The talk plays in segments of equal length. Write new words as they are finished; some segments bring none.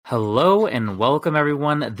Hello and welcome,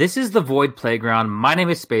 everyone. This is the Void Playground. My name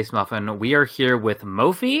is Space Muffin. We are here with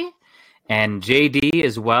Mofi and JD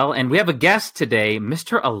as well, and we have a guest today,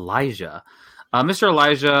 Mr. Elijah. Mr.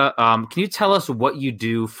 Elijah, can you tell us what you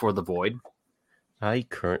do for the Void? I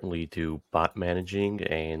currently do bot managing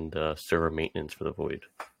and server maintenance for the Void.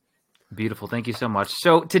 Beautiful, thank you so much.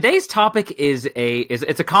 So today's topic is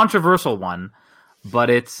it's a controversial one, but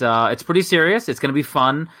it's pretty serious. It's going to be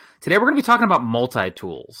fun. Today we're going to be talking about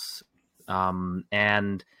multi-tools,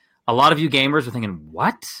 and a lot of you gamers are thinking,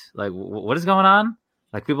 "What? Like, what is going on?"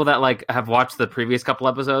 Like people that have watched the previous couple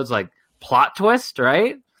episodes, like plot twist,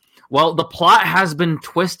 right? Well, the plot has been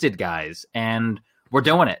twisted, guys, and we're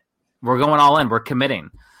doing it. We're going all in. We're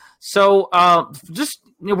committing. So,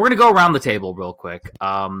 we're going to go around the table real quick.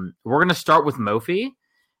 We're going to start with Mofi,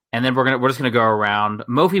 and then we're just going to go around.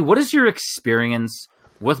 Mofi, what is your experience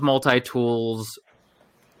with multi-tools?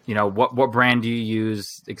 You know, what brand do you use,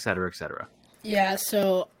 et cetera, et cetera? Yeah,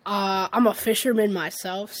 so I'm a fisherman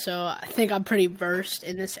myself, so I think I'm pretty versed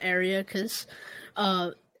in this area because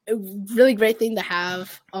a really great thing to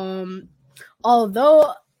have.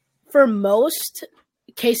 Although for most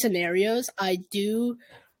case scenarios, I do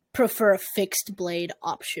prefer a fixed blade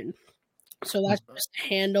option. So that's just a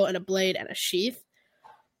handle and a blade and a sheath.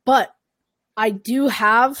 But I do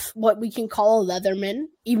have what we can call a Leatherman,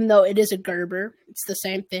 even though it is a Gerber. It's the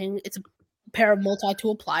same thing. It's a pair of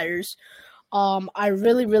multi-tool pliers. I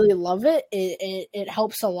really, really love it. It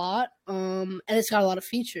helps a lot, and it's got a lot of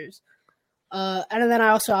features. And then I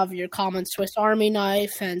also have your common Swiss Army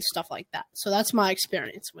knife and stuff like that. So that's my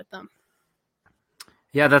experience with them.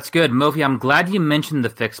 Yeah, that's good. Mofi, I'm glad you mentioned the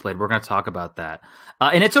fixed blade. We're going to talk about that.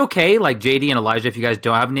 And it's okay, like JD and Elijah, if you guys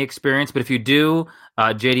don't have any experience. But if you do,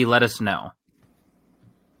 JD, let us know.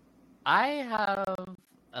 I have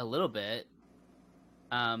a little bit.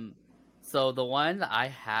 So the one I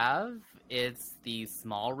have, it's the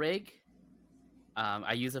small rig.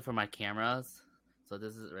 I use it for my cameras. So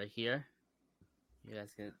this is right here. You guys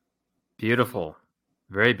can... Beautiful.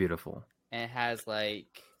 Very beautiful. And it has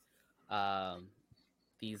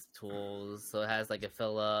these tools. So it has like a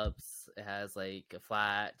Phillips, it has like a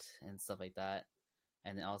flat and stuff like that.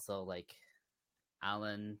 And then also like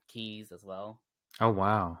Allen keys as well. Oh,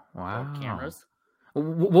 wow. Wow. For cameras.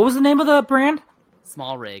 What was the name of the brand?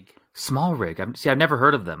 Small Rig. Small Rig. I've never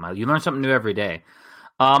heard of them. You learn something new every day.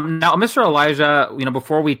 Now, Mr. Elijah,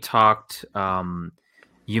 before we talked,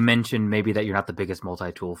 you mentioned maybe that you're not the biggest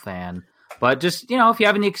multi-tool fan. But just, if you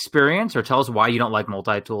have any experience or tell us why you don't like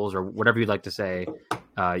multi-tools or whatever you'd like to say,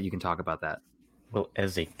 you can talk about that. Well,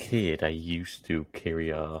 as a kid, I used to carry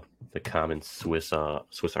the common Swiss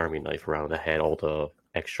Army knife around. I had all the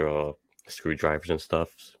extra screwdrivers and stuff.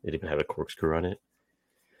 It even had a corkscrew on it.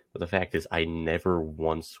 But the fact is, I never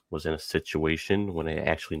once was in a situation when I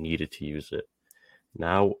actually needed to use it.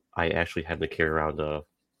 Now, I actually have to carry around a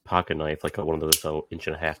pocket knife, like one of those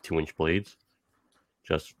 1.5-inch, 2-inch blades,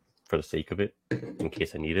 just for the sake of it, in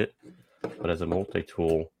case I need it. But as a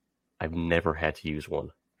multi-tool, I've never had to use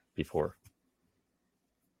one before.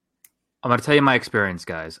 I'm going to tell you my experience,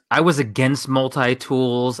 guys. I was against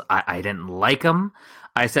multi-tools. I didn't like them.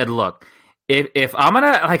 I said, look, if I'm going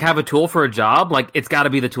to have a tool for a job, it's got to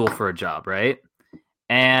be the tool for a job, right?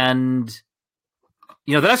 And,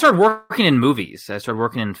 then I started working in movies. I started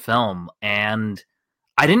working in film, and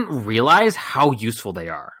I didn't realize how useful they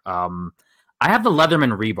are. I have the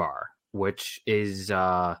Leatherman rebar, which is,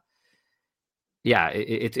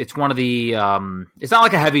 it's one of the, it's not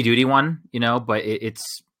like a heavy duty one, but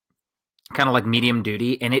it's kind of like medium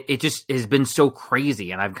duty, and it just has been so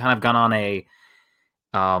crazy. And I've kind of gone on a,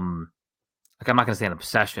 I'm not going to say an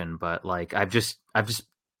obsession, but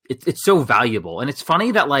it's so valuable. And it's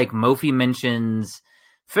funny that Mofi mentions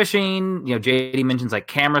fishing, JD mentions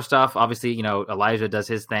camera stuff. Obviously, Elijah does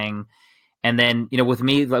his thing. And then, with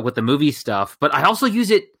me, with the movie stuff, but I also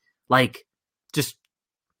use it it's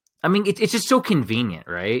just so convenient,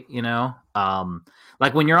 right?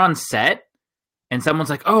 When you're on set and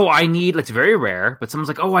someone's like, oh, it's very rare, but someone's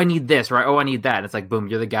like, oh, I need this, right? Oh, I need that. And it's like, boom,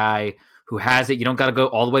 you're the guy who has it. You don't got to go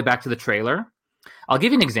all the way back to the trailer. I'll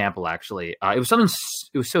give you an example, actually. It was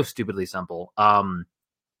so stupidly simple. One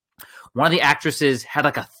of the actresses had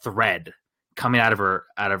a thread coming out of her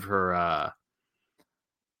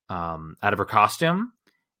costume,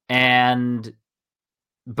 and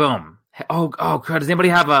boom. Oh, crud, does anybody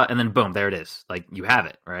have and then boom, there it is. You have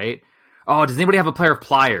it, right? Oh, does anybody have a pair of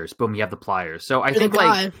pliers? Boom, you have the pliers. So I think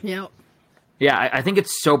yeah, I think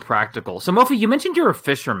it's so practical. So Mofi, you mentioned you're a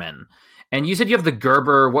fisherman, and you said you have the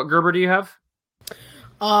Gerber. What Gerber do you have?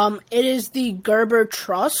 It is the Gerber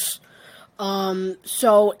Truss.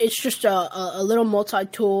 So it's just a little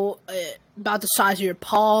multi-tool about the size of your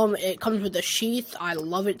palm. It comes with a sheath. I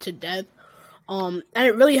love it to death. And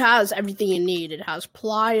it really has everything you need. It has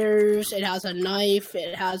pliers. It has a knife.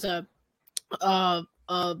 It has a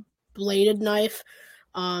bladed knife.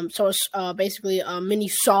 So it's basically a mini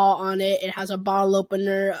saw on it. It has a bottle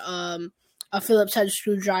opener, a Phillips head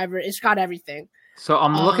screwdriver. It's got everything. So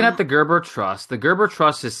I'm looking at the Gerber Truss. The Gerber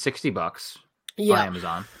Truss is $60 on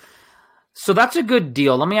Amazon. So that's a good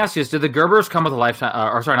deal. Let me ask you this: do the Gerbers come with a lifetime,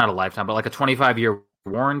 or sorry, not a lifetime, but like a 25-year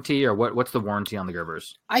warranty, or what's the warranty on the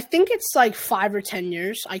Gerbers? I think it's like 5 or 10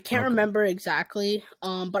 years. I can't remember exactly.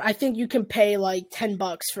 But I think you can pay like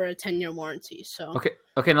 $10 for a 10-year warranty. So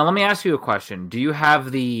okay. Now let me ask you a question: do you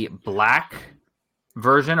have the black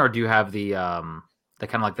version, or do you have the kind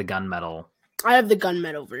of like the gunmetal? I have the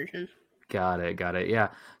gunmetal version. Got it. Yeah.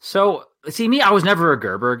 So see, me, I was never a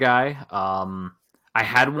Gerber guy. I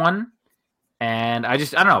had one. And I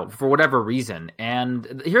don't know, for whatever reason.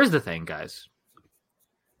 And here's the thing, guys.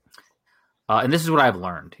 And this is what I've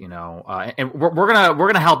learned, and we're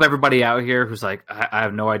gonna help everybody out here who's like, I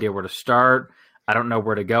have no idea where to start. I don't know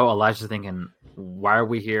where to go. Elijah's thinking, why are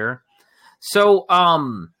we here? So,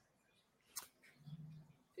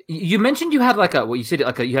 you mentioned you had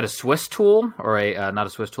you had a Swiss tool, or not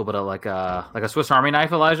a Swiss tool, but like a Swiss Army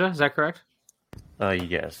knife, Elijah. Is that correct?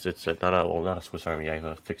 Yes, it's not a Swiss Army knife,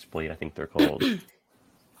 a fixed blade, I think they're called.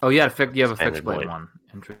 Oh, you have a fixed blade one.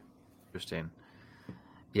 Interesting.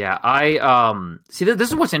 Yeah, I see. This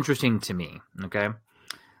is what's interesting to me. Okay,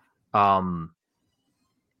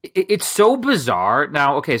 it's so bizarre.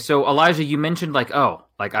 Now, okay, so Elijah, you mentioned like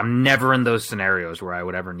I'm never in those scenarios where I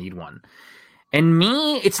would ever need one, and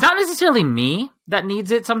me, it's not necessarily me that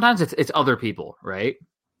needs it. Sometimes it's other people, right?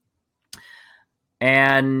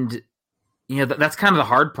 And that's kind of the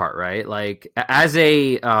hard part, right? Like as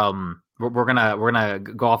a we're gonna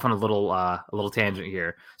go off on a little tangent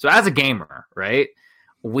here. So as a gamer, right?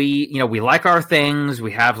 We like our things.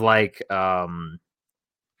 We have like our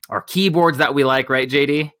keyboards that we like, right,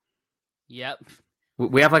 JD? Yep.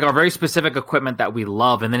 We have like our very specific equipment that we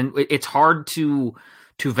love, and then it's hard to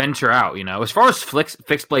venture out. As far as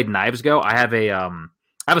fixed blade knives go, I have a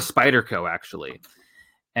Spyderco actually,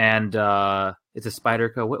 and it's a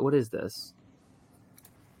Spyderco. What is this?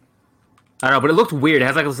 I don't know, but it looked weird. It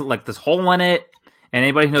has like this hole in it, and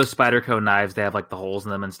anybody who knows Spyderco knives, they have like the holes in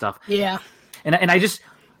them and stuff. Yeah. And I just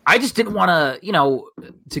didn't want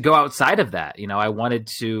to go outside of that. I wanted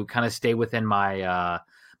to kind of stay within my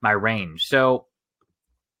my range. So,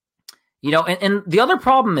 and the other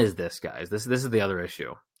problem is this, guys. This is the other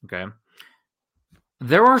issue. Okay.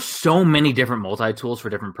 There are so many different multi-tools for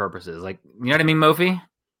different purposes. Like, you know what I mean, Mofi?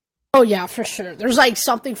 Oh yeah, for sure. There's like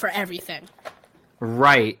something for everything.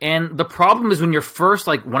 Right. And the problem is when you're first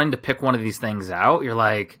like wanting to pick one of these things out, you're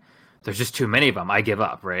like, there's just too many of them. I give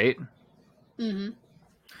up, right? Mm-hmm.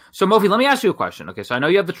 So Mofi, let me ask you a question. Okay, so I know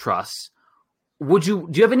you have the truss. Do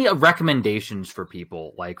you have any recommendations for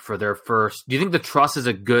people, like for their first? Do you think the truss is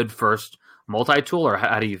a good first multi-tool, or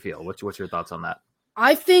how do you feel? What's your thoughts on that?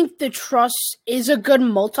 I think the truss is a good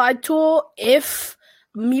multi-tool. If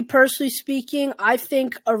me personally speaking, I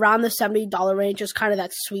think around the $70 range is kind of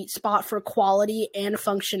that sweet spot for quality and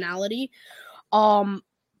functionality.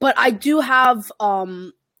 But I do have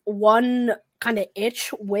one kind of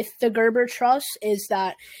itch with the Gerber truss is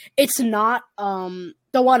that it's not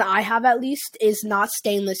the one I have at least is not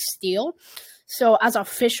stainless steel. So as a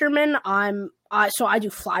fisherman, I do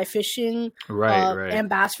fly fishing right. and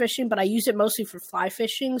bass fishing, but I use it mostly for fly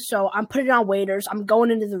fishing. So I'm putting it on waders. I'm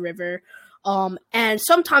going into the river. And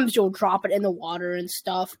sometimes you'll drop it in the water and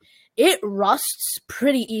stuff. It rusts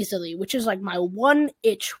pretty easily, which is like my one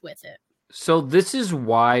itch with it. So this is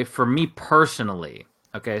why, for me personally,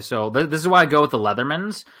 okay, so this is why I go with the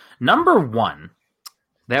Leathermans. Number one,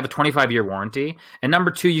 they have a 25-year warranty. And number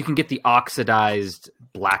two, you can get the oxidized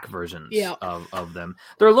black versions of them.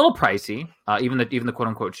 They're a little pricey, even the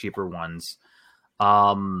quote-unquote cheaper ones.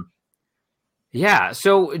 Yeah,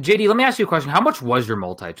 so JD, let me ask you a question. How much was your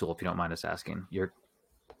multi-tool, if you don't mind us asking?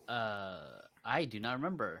 I do not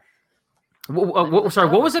remember. Sorry,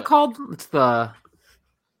 what was it called? It's the...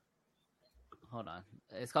 Hold on.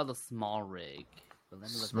 It's called the Small Rig.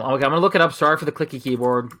 Okay, I'm going to look it up. Sorry for the clicky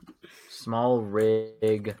keyboard. Small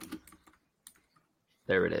Rig.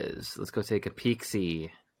 There it is. Let's go take a peek-see.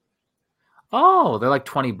 Oh, they're like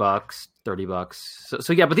 $20, $30.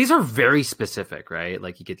 So yeah, but these are very specific, right?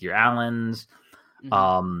 Like you get your Allens.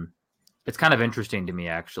 Mm-hmm. It's kind of interesting to me,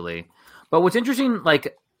 actually. But what's interesting,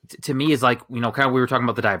 like to me, is like kind of we were talking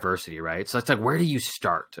about the diversity, right? So it's like, where do you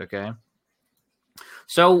start? Okay,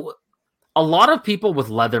 so a lot of people with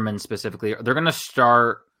Leatherman specifically, they're going to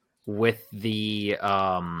start with the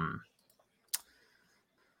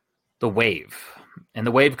Wave. And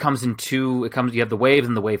the Wave comes in two. You have the Wave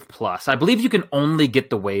and the Wave Plus. I believe you can only get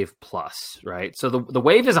the Wave Plus, right? So the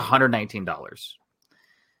Wave is $119.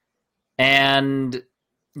 And,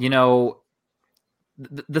 you know,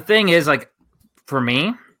 the thing is, like, for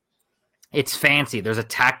me, it's fancy. There's a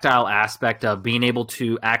tactile aspect of being able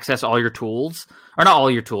to access all your tools, or not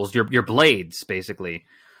all your tools, your blades, basically,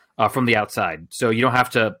 from the outside. So you don't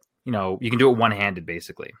have to, you know, you can do it one-handed,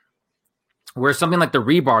 basically. Whereas something like the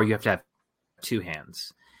rebar, you have to have two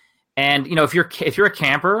hands. And, you know, if you're a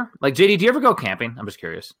camper, like JD, do you ever go camping? I'm just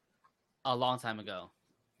curious. A long time ago.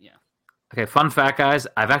 Yeah. Okay, fun fact, guys.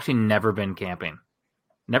 I've actually never been camping.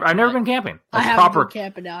 I've never been camping. I Like haven't proper been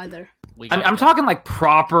camping either. I'm talking like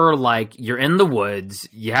proper, like you're in the woods,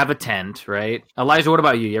 you have a tent, right? Elijah, what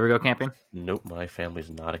about you? You ever go camping? Nope, my family's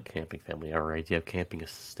not a camping family. Our idea of camping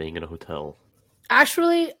is staying in a hotel.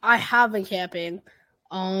 Actually, I have been camping.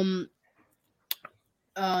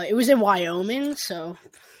 It was in Wyoming, so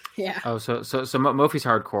yeah. Oh, so Mofi's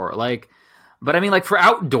hardcore. Like, but I mean, like for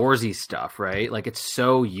outdoorsy stuff, right? Like it's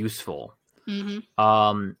so useful.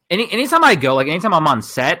 Mm-hmm. Anytime I go, like anytime I'm on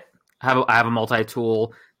set, I have a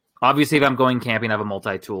multi-tool. Obviously, if I'm going camping, I have a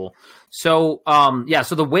multi-tool. So,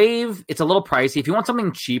 so the Wave, it's a little pricey. If you want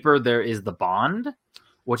something cheaper, there is the Bond,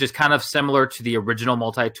 which is kind of similar to the original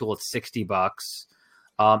multi-tool. It's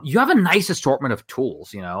 $60. You have a nice assortment of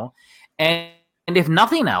tools, you know, and if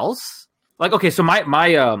nothing else, like, okay, so my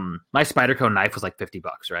Spyderco knife was like $50,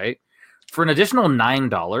 right? For an additional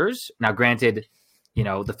 $9, now granted, you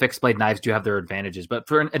know, the fixed blade knives do have their advantages, but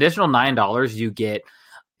for an additional $9, you get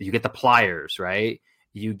the pliers, right?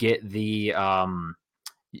 You get the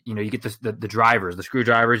you get the drivers, the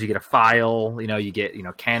screwdrivers, you get a file, you know, you get, you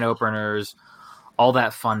know, can openers, all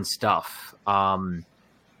that fun stuff. And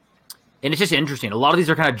it's just interesting. A lot of these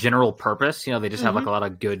are kind of general purpose, you know, they just have like a lot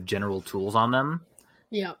of good general tools on them.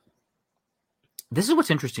 Yeah. This is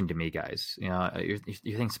what's interesting to me, guys. You know, you're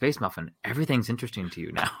thinking Space Muffin, everything's interesting to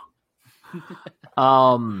you now.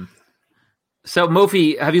 So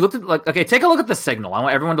Mofi, have you looked at, like, okay, take a look at the signal. I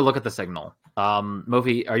want everyone to look at the signal.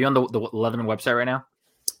 Mofi, are you on the Leatherman website right now?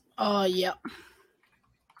 Yeah.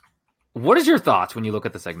 What is your thoughts when you look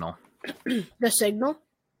at the signal? The signal?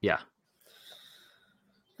 Yeah.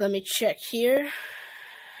 Let me check here.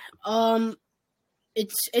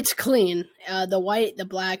 It's clean. The white, the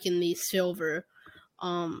black, and the silver,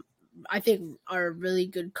 I think are really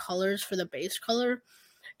good colors for the base color.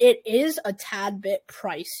 It is a tad bit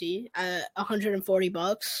pricey at $140.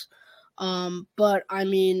 But I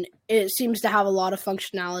mean, it seems to have a lot of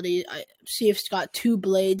functionality. I see it's got two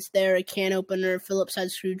blades there, a can opener, Phillips head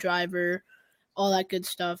screwdriver, all that good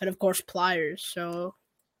stuff, and of course pliers. So,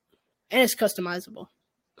 and it's customizable.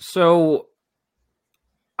 So,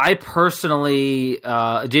 I personally,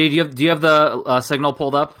 Jay, do you have the signal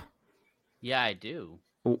pulled up? Yeah, I do.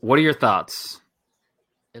 What are your thoughts?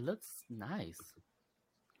 It looks nice.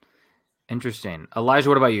 Interesting. Elijah,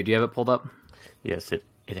 what about you? Do you have it pulled up? Yes, it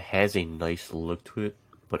has a nice look to it,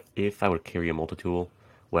 but if I would carry a multi-tool,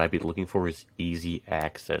 what I'd be looking for is easy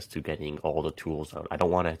access to getting all the tools out. I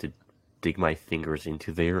don't want to have to dig my fingers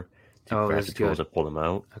into there to grab the tools and pull them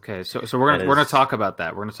out. Okay, so we're gonna talk about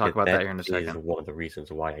that. We're gonna talk about that here in a second. That is one of the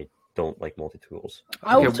reasons why I don't like multi-tools.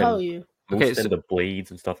 I will tell you. Most of the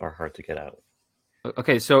blades and stuff are hard to get out.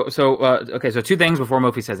 Okay, so two things before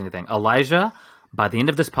Mofi says anything. Elijah, by the end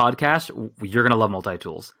of this podcast, you're gonna love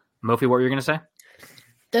multi-tools. Mofi, what were you gonna say?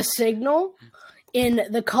 The signal in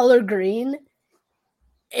the color green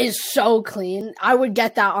is so clean. I would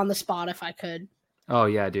get that on the spot if I could. Oh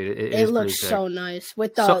yeah, dude, it looks so nice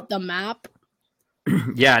with the map.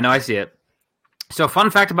 Yeah, no, I see it. So, fun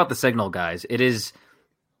fact about the signal, guys, it is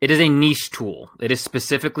a niche tool. It is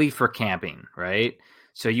specifically for camping, right?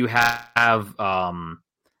 So you have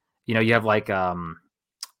you have like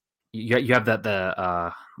you have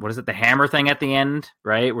the what is it, the hammer thing at the end,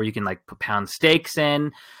 right, where you can like pound stakes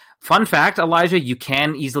in. Fun fact, Elijah, you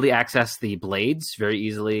can easily access the blades very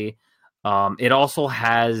easily. It also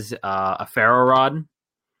has a ferro rod,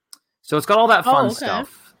 so it's got all that fun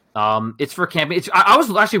stuff. It's for camping. I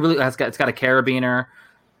was actually really, it's got a carabiner.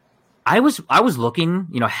 I was looking,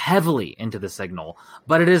 you know, heavily into the signal,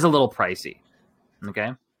 but it is a little pricey.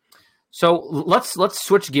 Okay. So let's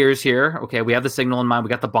switch gears here. Okay, we have the signal in mind. We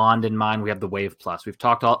got the Bond in mind. We have the Wave Plus. We've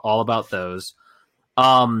talked all about those.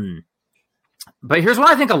 But here's what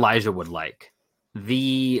I think Elijah would like.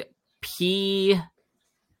 The P, is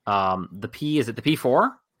it the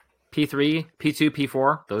P4? P3, P2,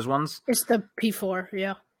 P4, those ones? It's the P4,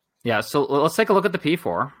 yeah. Yeah, so let's take a look at the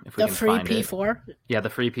P4 if we The can free find it. P4. Yeah, the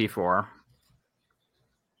free P4.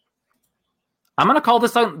 I'm gonna call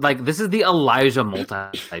this like this is the Elijah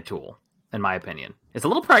multi-tool, in my opinion. It's a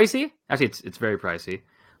little pricey. Actually, it's very pricey,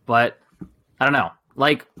 but I don't know.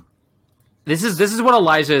 Like this is what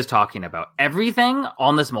Elijah is talking about. Everything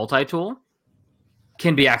on this multi-tool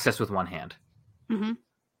can be accessed with one hand. Mhm.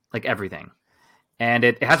 Like everything, and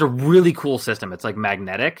it has a really cool system. It's like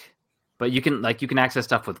magnetic, but you can access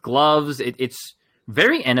stuff with gloves. It's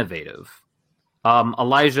very innovative.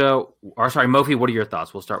 Elijah, or sorry, Mofi, what are your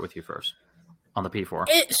thoughts? We'll start with you first on the P4.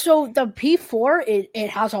 So the P4, it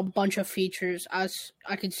has a bunch of features, as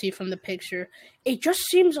I can see from the picture. It just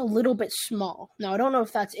seems a little bit small. Now, I don't know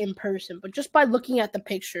if that's in person, but just by looking at the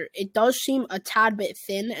picture, it does seem a tad bit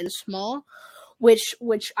thin and small, which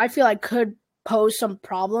I feel like could pose some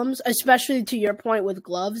problems, especially to your point with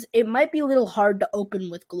gloves. It might be a little hard to open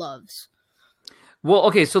with gloves. Well,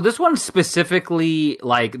 okay, so this one specifically,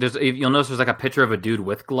 like, you'll notice there's like a picture of a dude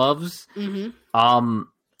with gloves. Mm-hmm.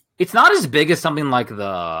 It's not as big as something like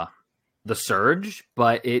the Surge,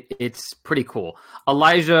 but it's pretty cool.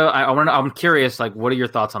 Elijah, I'm curious, like, what are your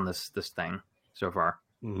thoughts on this thing so far?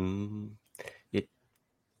 It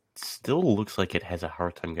still looks like it has a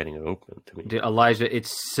hard time getting it open to me. Dude, Elijah,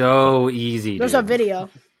 it's so easy. There's a video.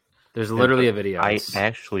 There's literally a video. I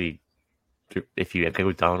actually, if you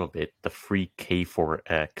go down a bit, the free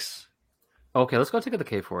K4X. Okay, let's go take a look at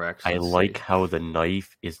the K4X. I like how the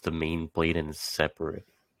knife is the main blade and it's separate.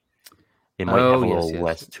 It might have a little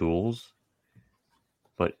less tools,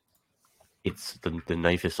 but it's the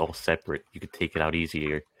knife is all separate. You could take it out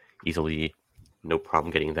easily, no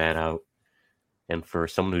problem getting that out. And for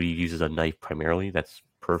someone who uses a knife primarily, that's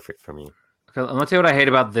perfect for me. Okay, let me tell you what I hate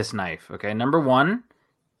about this knife. Okay, number one,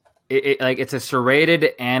 it's a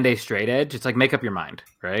serrated and a straight edge. It's like, make up your mind,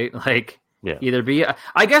 right? Like, yeah. Either be.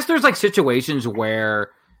 I guess there's like situations where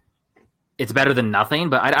it's better than nothing,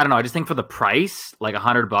 but I don't know. I just think for the price, like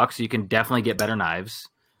 $100, you can definitely get better knives.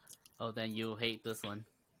 Oh, then you hate this one.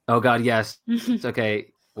 Oh God, yes. It's okay.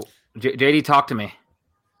 JD, talk to me.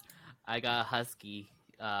 I got a Husky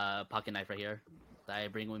pocket knife right here that I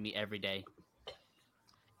bring with me every day.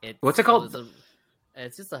 What's it called?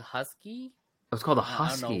 It's just a Husky. It's called a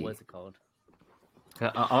Husky. I don't know what's it called.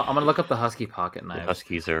 I'm gonna look up the Husky pocket knife. The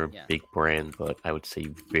Huskies are a big brand, but I would say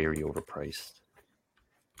very overpriced.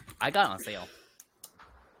 I got it on sale.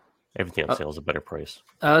 Everything on sale is a better price.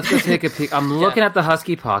 Let's go take a peek. I'm looking at the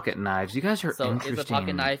Husky pocket knives. You guys are interesting. It's a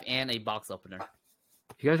pocket knife and a box opener.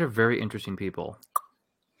 You guys are very interesting people.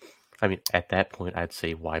 I mean, at that point, I'd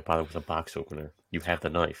say, why bother with a box opener? You have the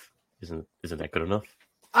knife. Isn't that good enough?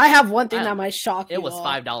 I have one thing that might shock you. It was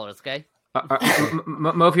 $5, okay?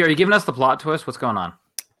 Mofi, are you giving us the plot twist? What's going on?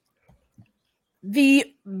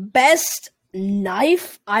 The best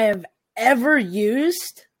knife I have ever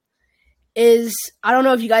used is, I don't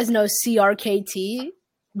know if you guys know CRKT.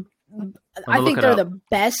 I think they're the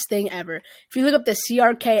best thing ever. If you look up the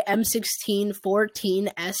CRK M16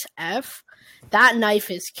 14SF, that knife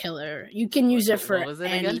is killer. You can use it for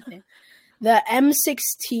anything. The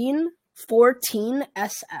M16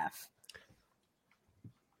 14SF.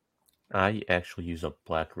 I actually use a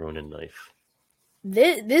Black Ronin knife.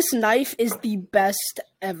 This knife is the best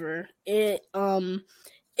ever.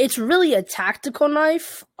 It's really a tactical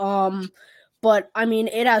knife. But I mean,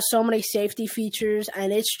 it has so many safety features,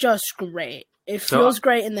 and it's just great. It feels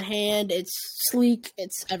great in the hand. It's sleek.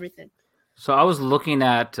 It's everything. So I was looking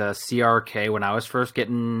at CRK when I was first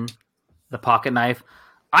getting the pocket knife.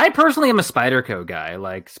 I personally am a Spyderco guy.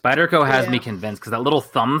 Like, Spyderco has me convinced because that little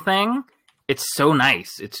thumb thing, it's so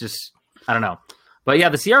nice. It's just, I don't know. But yeah,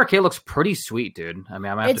 the CRK looks pretty sweet, dude. I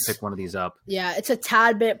mean, I might have to pick one of these up. Yeah, it's a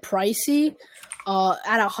tad bit pricey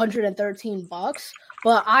at $113.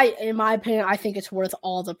 But in my opinion, I think it's worth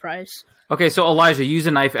all the price. Okay, so Elijah, you use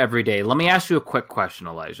a knife every day. Let me ask you a quick question,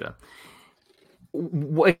 Elijah.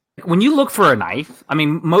 When you look for a knife, I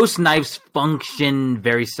mean, most knives function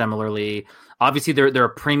very similarly. Obviously, there are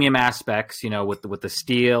premium aspects, you know, with the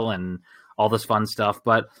steel and all this fun stuff.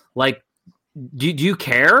 But like, do you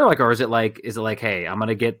care? Like, or is it like, hey, I'm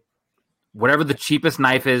gonna get whatever the cheapest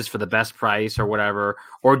knife is for the best price or whatever?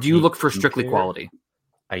 Or do you look for strictly quality?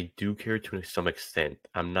 I do care to some extent.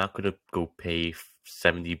 I'm not going to go pay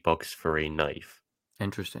 $70 for a knife.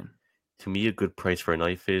 Interesting. To me, a good price for a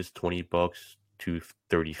knife is $20 to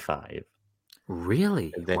 $35.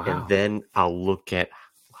 Really? And then I'll look at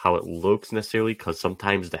how it looks necessarily, because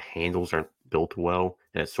sometimes the handles aren't built well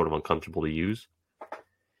and it's sort of uncomfortable to use.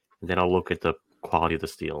 And then I'll look at the quality of the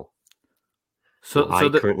steel. So I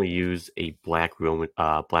currently use a Black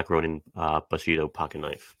Ronin Bushido pocket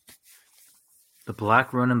knife. The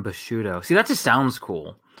Black Ronin Bushido. See, that just sounds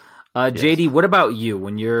cool. Yes. JD, what about you?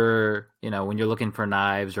 When you're looking for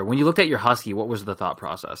knives, or when you looked at your Husky, what was the thought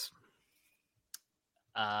process?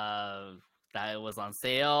 That it was on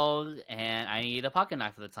sale, and I need a pocket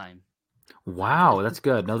knife at the time. Wow, that's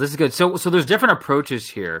good. No, this is good. So there's different approaches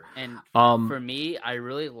here. And Um, for me, I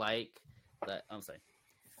really like that. I'm sorry.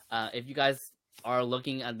 If you guys are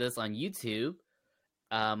looking at this on YouTube,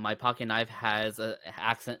 my pocket knife has an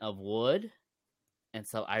accent of wood, and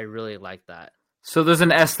so I really like that. so there's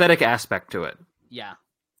an aesthetic aspect to it. Yeah,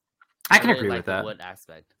 I can really agree like with the that. wood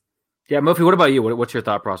aspect. Yeah, Mofi, what about you? What's your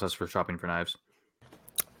thought process for shopping for knives?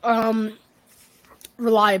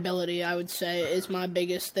 Reliability, I would say, is my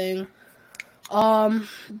biggest thing.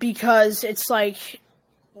 Because it's like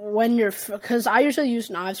because I usually use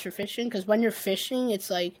knives for fishing. Because when you're fishing, it's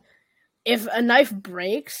like if a knife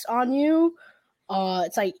breaks on you,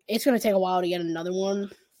 it's like it's gonna take a while to get another one.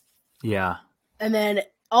 Yeah. And then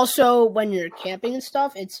also when you're camping and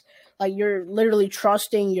stuff, it's like you're literally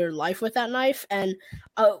trusting your life with that knife. And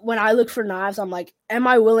when I look for knives, I'm like, am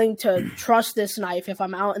I willing to trust this knife if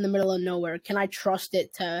I'm out in the middle of nowhere? Can I trust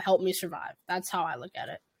it to help me survive? That's how I look at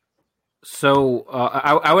it. So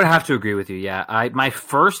I would have to agree with you. Yeah, my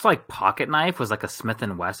first like pocket knife was like a Smith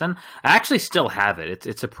and Wesson. I actually still have it.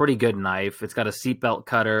 It's a pretty good knife. It's got a seatbelt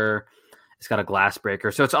cutter. It's got a glass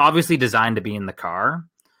breaker. So it's obviously designed to be in the car.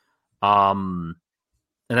 And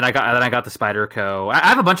then I got the Spyderco. I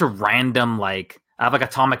have a bunch of random I have like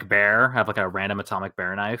Atomic Bear. I have like a random Atomic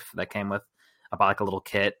Bear knife that came with. I bought like a little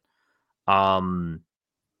kit. When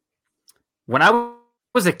I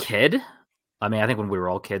was a kid. I mean, I think when we were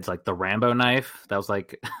all kids, like the Rambo knife, that was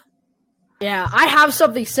like... Yeah, I have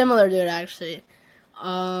something similar to it, actually.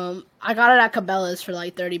 I got it at Cabela's for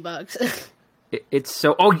like $30. it's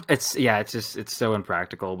so... it's so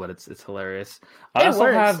impractical, but it's hilarious. I It also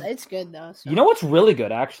works. have... It's good, though. So. You know what's really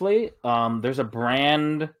good, actually? There's a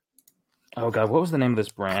brand... Oh, God, what was the name of this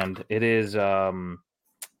brand? It is... it's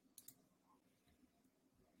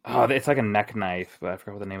like a neck knife, but I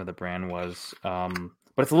forgot what the name of the brand was.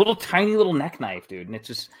 But it's a little tiny little neck knife, dude, and it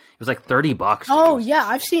was like $30. Oh, dude. yeah,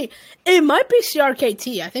 I've seen... It might be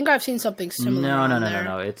CRKT. I think I've seen something similar.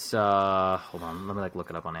 No. It's, hold on. Let me, look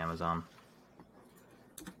it up on Amazon.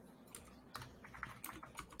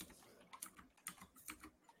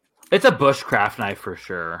 It's a bushcraft knife for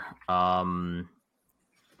sure. Oh,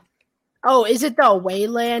 is it the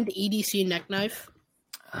Wayland EDC neck knife?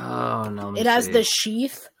 Oh, no. It has the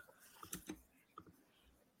sheath.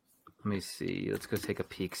 Let me see. Let's go take a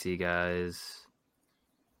peek-see, guys.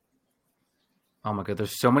 Oh my god,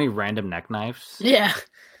 there's so many random neck knives. Yeah.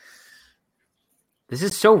 This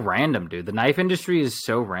is so random, dude. The knife industry is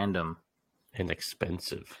so random. And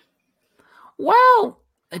expensive. Well,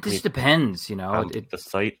 it just depends, you know. The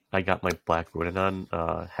site I got my Black Ronin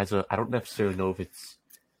on has I don't necessarily know if it's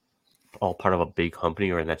all part of a big company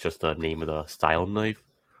or that's just the name of the style knife.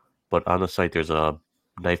 But on the site, there's a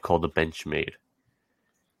knife called the Benchmade.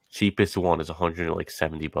 Cheapest one is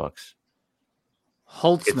 $170.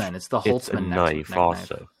 Holtzman. It's the Holtzman it's a knife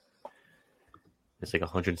also. It's like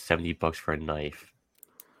 $170 for a knife.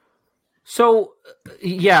 So,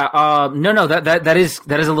 yeah, no, that is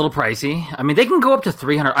a little pricey. I mean, they can go up to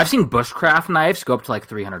 $300. I've seen bushcraft knives go up to like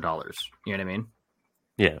 $300. You know what I mean?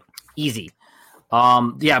 Yeah, easy.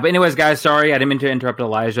 Yeah, but anyways, guys, sorry, I didn't mean to interrupt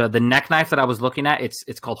Elijah. The neck knife that I was looking at,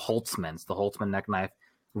 it's called Holtzman. It's the Holtzman neck knife.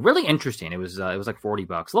 Really interesting. It was like $40,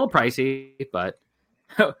 a little pricey, but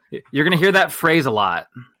you're gonna hear that phrase a lot.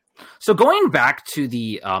 So going back to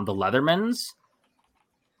the Leathermans,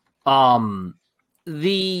 like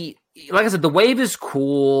I said, the Wave is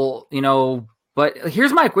cool, you know. But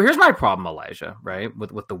here's my problem, Elijah. Right,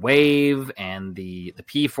 with the Wave and the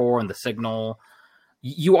P4 and the Signal,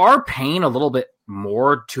 you are paying a little bit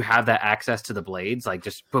more to have that access to the blades. Like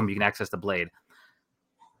just boom, you can access the blade.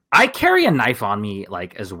 I carry a knife on me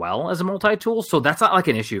like as well as a multi-tool, so that's not like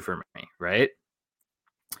an issue for me, right?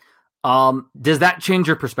 Does that change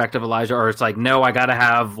your perspective, Elijah? Or it's like, no, I gotta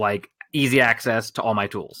have like easy access to all my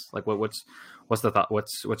tools. Like what's the thought?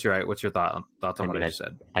 What's your thoughts on what I just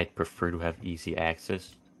said? I'd prefer to have easy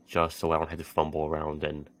access just so I don't have to fumble around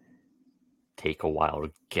and take a while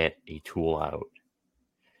to get a tool out.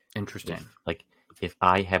 Interesting. If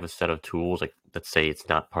I have a set of tools, like let's say it's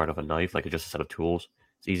not part of a knife, like it's just a set of tools,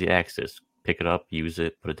 it's easy access. Pick it up, use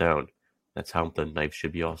it, put it down. That's how the knife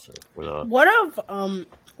should be also. What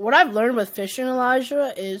I've learned with fishing,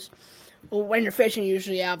 Elijah, is when you're fishing, you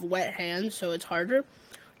usually have wet hands, so it's harder.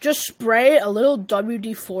 Just spray a little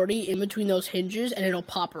WD-40 in between those hinges, and it'll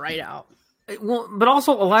pop right out. Well, but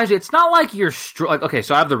also, Elijah, it's not like you're okay.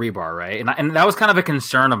 So I have the rebar, right, and that was kind of a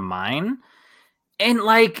concern of mine. And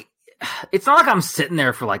like, it's not like I'm sitting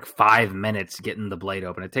there for like 5 minutes getting the blade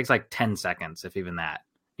open. It takes like 10 seconds, if even that.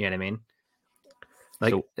 You know what I mean?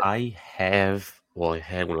 Like, So I had when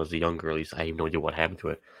I was younger, at least I have no idea what happened to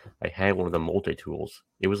it. I had one of the multi-tools.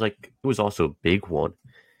 It was also a big one,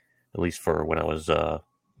 at least for when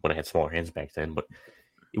I had smaller hands back then, but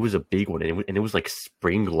it was a big one, and it was like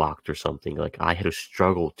spring locked or something. Like I had to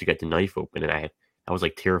struggle to get the knife open, and I was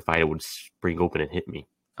like terrified it would spring open and hit me.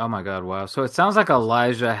 oh my god, wow! So it sounds like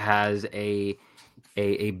Elijah has a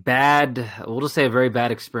bad, we'll just say a very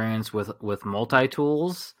bad experience with multi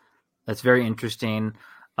tools. That's very interesting.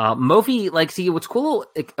 Mofi, like, see, what's cool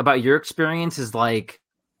about your experience is like,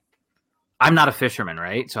 I'm not a fisherman,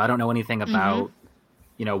 right? So I don't know anything about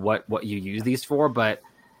what you use these for, but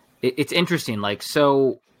it's interesting. Like,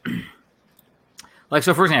 so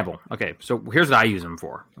for example, okay, so here's what I use them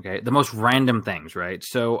for. Okay, the most random things, right?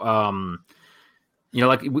 So,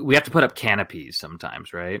 like we have to put up canopies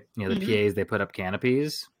sometimes, right? The PAs, they put up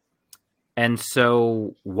canopies. And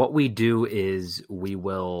so what we do is we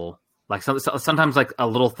will, like, sometimes like a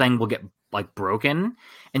little thing will get like broken,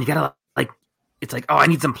 and you gotta like, it's like, oh, I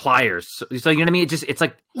need some pliers. So you know what I mean? It's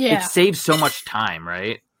like, it saves so much time,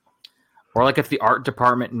 right? Or like if the art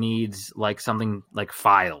department needs like something like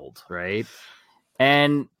filed, right?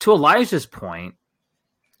 And to Elijah's point,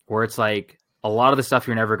 where it's like a lot of the stuff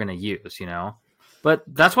you're never going to use, but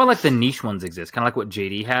that's why like the niche ones exist, kind of like what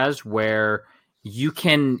JD has, where you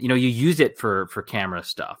can, you use it for camera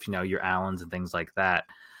stuff, your Allens and things like that.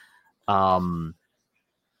 But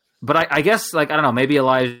I guess, like, I don't know, maybe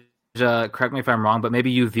Elijah, correct me if I'm wrong, but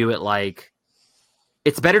maybe you view it like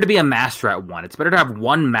it's better to be a master at one. It's better to have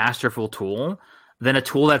one masterful tool than a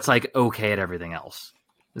tool that's like okay at everything else.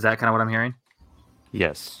 Is that kind of what I'm hearing?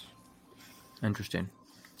 Yes. Interesting.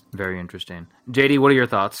 Very interesting. JD, what are your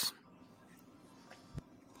thoughts?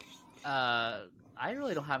 I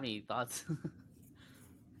really don't have any thoughts.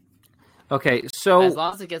 Okay, so as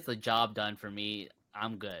long as it gets the job done for me,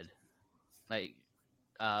 I'm good. Like,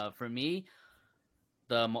 for me,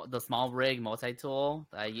 the small rig multi-tool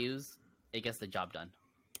that I use, it gets the job done.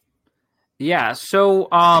 Yeah. So,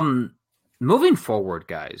 moving forward,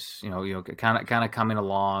 guys, kind of coming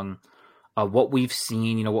along, what we've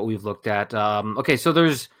seen, what we've looked at. Okay, so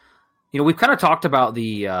there's, we've kind of talked about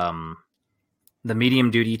the medium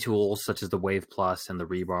duty tools such as the Wave Plus and the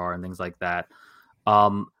Rebar and things like that.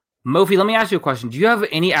 Mofi, let me ask you a question. Do you have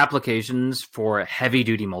any applications for heavy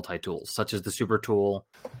duty multi tools such as the Super Tool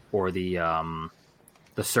or the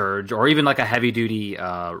Surge, or even like a heavy duty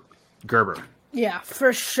Gerber? Yeah,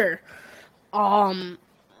 for sure.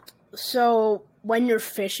 So when you're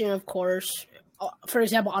fishing, of course, for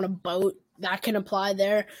example, on a boat, that can apply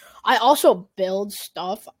there. I also build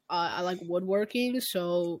stuff. I like woodworking,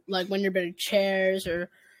 so like when you're building chairs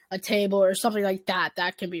or a table or something like that,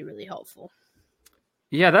 that can be really helpful.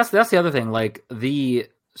 Yeah, that's the other thing. Like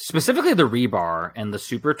specifically the Rebar and the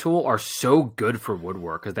Super Tool are so good for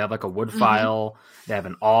woodwork because they have like a wood file, they have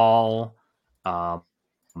an awl.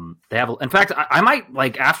 They have, in fact, I might,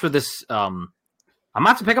 like, after this, I'm gonna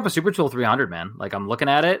have to pick up a Super Tool 300, man. Like, I'm looking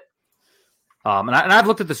at it, and I've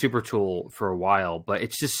looked at the Super Tool for a while, but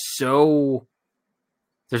it's just there's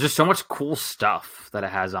just so much cool stuff that it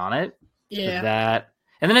has on it. Yeah.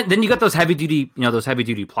 And then you got those heavy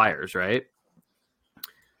duty pliers, right?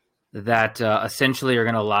 That essentially are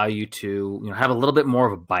going to allow you to have a little bit more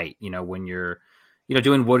of a bite, when you're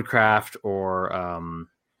doing woodcraft or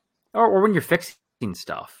when you're fixing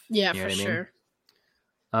stuff. Yeah, for sure.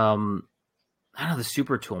 I don't know, the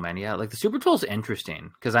Super Tool, man. Yeah, like the Super Tool is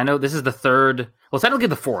interesting because I know this is the third. Well, it's technically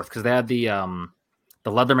the fourth because they had the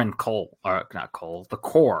Leatherman the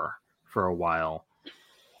core for a while,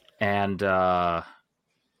 and that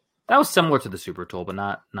was similar to the Super Tool, but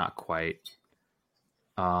not quite.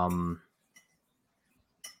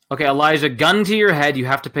 Okay, Elijah, gun to your head. You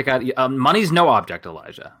have to pick out. Money's no object,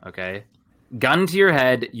 Elijah. Okay, gun to your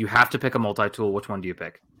head. You have to pick a multi-tool. Which one do you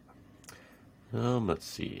pick? Let's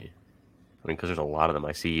see. I mean, because there's a lot of them.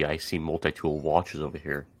 I see multi-tool watches over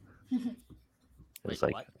here. It's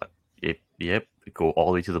like, yep, go all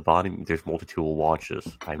the way to the bottom. There's multi-tool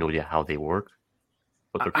watches. I have no idea how they work.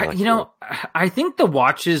 But they're I think the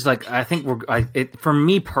watches, like, for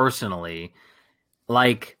me personally,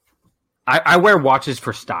 like, I wear watches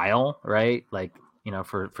for style, right? Like,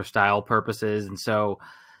 for style purposes, and so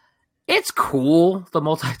it's cool, the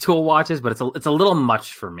multi-tool watches, but it's a little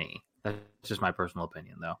much for me. That's just my personal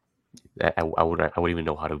opinion, though. I wouldn't even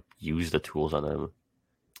know how to use the tools on them.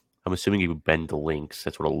 I'm assuming you bend the links.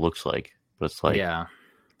 That's what it looks like. But it's like, yeah,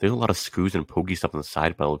 there's a lot of screws and pokey stuff on the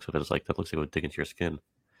side. But it looks like it would dig into your skin.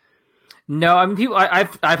 No, I mean,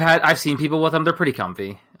 I've seen people with them. They're pretty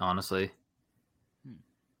comfy, honestly.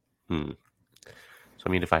 So I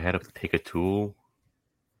mean, if I had to pick a tool,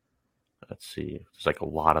 let's see. There's like a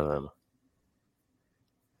lot of them.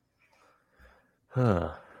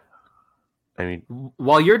 Huh. I mean,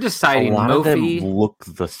 While you're deciding, a lot of them Mophie. look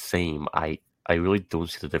the same. I really don't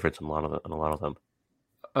see the difference in a lot of them.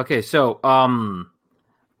 Okay, so I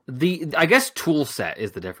guess tool set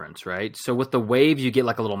is the difference, right? So with the Wave, you get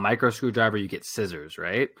like a little micro screwdriver, you get scissors,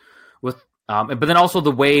 right? But then also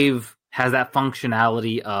the Wave has that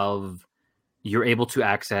functionality of you're able to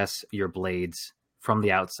access your blades from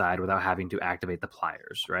the outside without having to activate the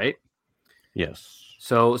pliers, right? Yes.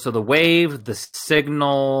 So the Wave, the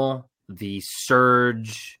Signal, the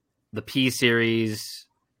Surge, the P series,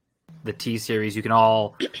 the T series, you can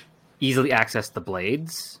all easily access the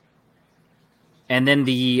blades. And then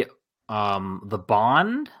the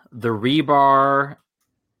Bond, the Rebar,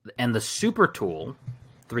 and the Super Tool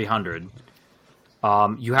 300,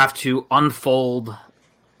 you have to unfold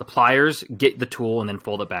the pliers, get the tool, and then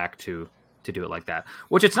fold it back to do it like that.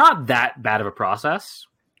 Which it's not that bad of a process.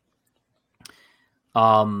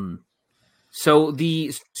 So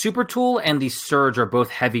the Super Tool and the Surge are both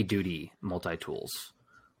heavy-duty multi-tools,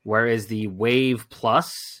 whereas the Wave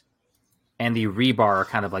Plus and the Rebar are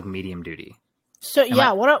kind of like medium-duty. So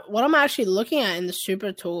what I'm actually looking at in the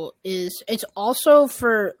Super Tool is it's also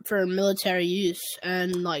for military use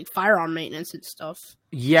and like firearm maintenance and stuff.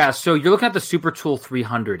 Yeah, so you're looking at the Super Tool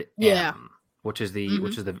 300M, Yeah. which is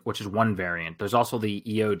one variant. There's also the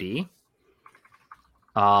EOD.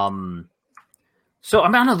 So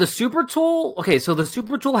I don't know, the Super Tool. Okay, so the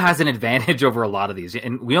Super Tool has an advantage over a lot of these,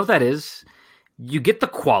 and we know what that is. You get the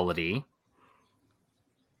quality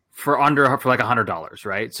for like $100,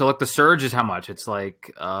 right? So like the Surge is how much? It's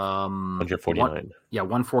like $149.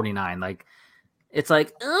 $149. Like it's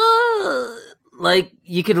like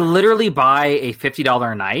you could literally buy a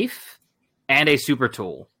 $50 knife and a Super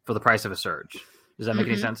Tool for the price of a Surge. Does that make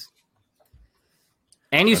any sense?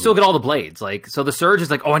 And you still get all the blades. Like, so the Surge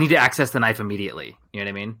is like, oh, I need to access the knife immediately. You know what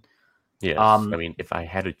I mean? Yes. I mean, if I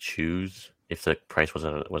had to choose, if the price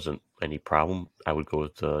wasn't any problem, I would go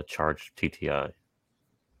with the Charge TTI.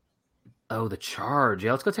 Oh, the Charge.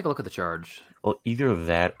 Yeah, let's go take a look at the Charge. Well, either of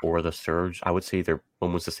that or the Surge, I would say they're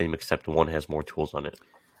almost the same, except one has more tools on it.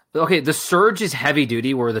 Okay, the Surge is heavy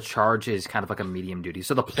duty, where the Charge is kind of like a medium duty.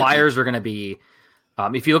 So the pliers are going to be,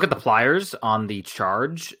 if you look at the pliers on the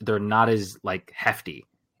Charge, they're not as like hefty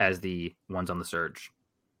as the ones on the Surge.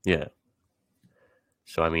 Yeah.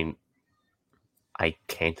 So I mean, I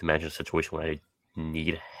can't imagine a situation where I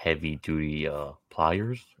need heavy duty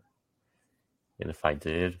pliers, and if I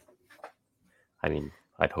did, I mean,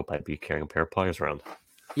 I'd hope I'd be carrying a pair of pliers around.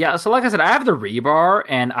 Yeah, so like I said, I have the Rebar,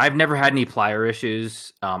 and I've never had any plier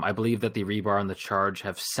issues. I believe that the Rebar and the Charge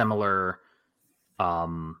have similar,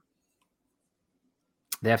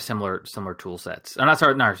 they have similar tool sets. They're not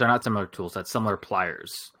similar tool sets, similar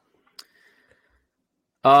pliers.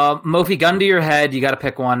 Mophie, gun to your head, you got to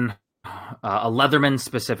pick one, a Leatherman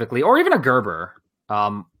specifically, or even a Gerber,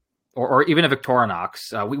 or even a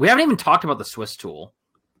Victorinox. We haven't even talked about the Swiss tool,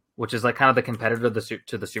 which is like kind of the competitor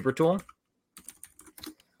to the Super Tool.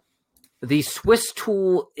 The Swiss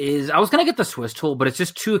tool is, I was going to get the Swiss tool, but it's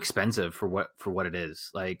just too expensive for what it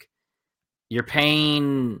is. Like, you're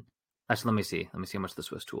paying, actually, let me see how much the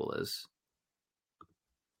Swiss tool is.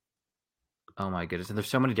 Oh my goodness. And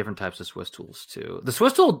there's so many different types of Swiss tools too. The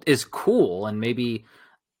Swiss tool is cool, and maybe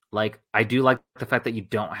like I do like the fact that you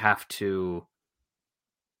don't have to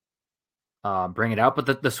bring it out.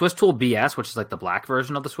 But the Swiss tool BS, which is like the black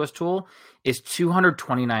version of the Swiss tool, is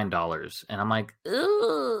 $229. And I'm like,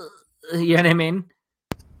 ugh. You know what I mean?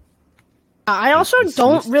 I also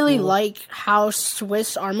don't really like how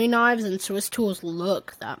Swiss Army knives and Swiss tools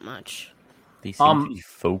look that much. They seem to be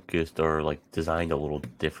focused or like designed a little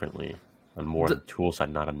differently. On more the tool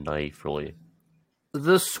side, not a knife, really.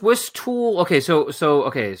 The Swiss tool,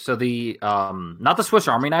 so the not the Swiss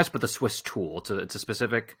Army knives, but the Swiss tool. It's a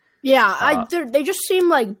specific. Yeah, they just seem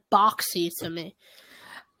like boxy to me.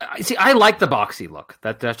 See, I like the boxy look.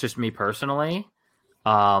 That's just me personally.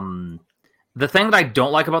 The thing that I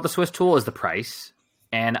don't like about the Swiss tool is the price,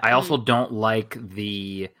 and I also don't like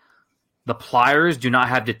the pliers. Do not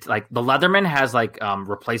have the Leatherman has like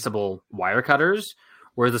replaceable wire cutters,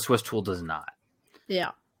 where the Swiss tool does not.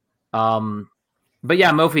 Yeah. But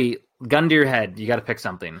yeah, Mophie, gun to your head. You got to pick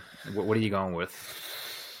something. What are you going with?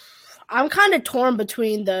 I'm kind of torn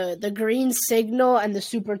between the green Signal and the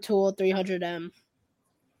Super Tool 300M.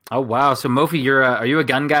 Oh wow! So Mophie, are you a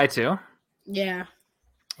gun guy too? Yeah.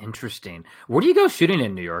 Interesting. Where do you go shooting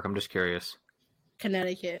in New York? I'm just curious.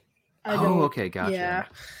 Connecticut. I Oh, don't- okay, gotcha. Yeah.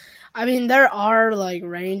 I mean, there are like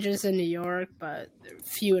ranges in New York, but they're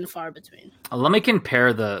few and far between. Let me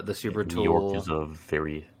compare the super New tool. York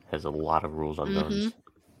is has a lot of rules on Mhm. guns.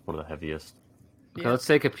 One of the heaviest. Okay, Yeah. let's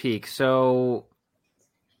take a peek. So,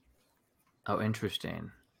 oh,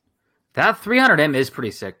 interesting. That 300M is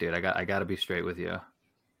pretty sick, dude. I got to be straight with you.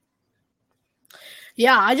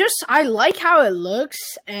 Yeah, I like how it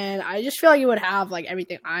looks, and I just feel like it would have like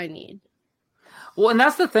everything I need. Well, and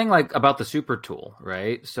that's the thing, like about the super tool,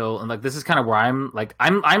 right? So, and like this is kind of where I'm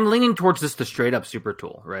leaning towards just the straight up super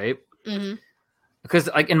tool, right? Mm-hmm. Because,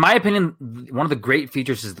 like in my opinion, one of the great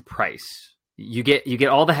features is the price. You get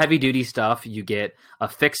all the heavy duty stuff. You get a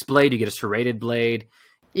fixed blade. You get a serrated blade.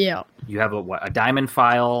 Yeah. You have a diamond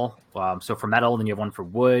file. So for metal, then you have one for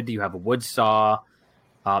wood. You have a wood saw.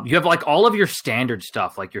 You have like all of your standard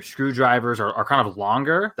stuff, like your screwdrivers are kind of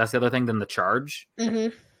longer. That's the other thing than the charge.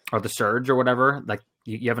 Mm-hmm. Or the surge or whatever. Like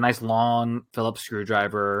you have a nice long Phillips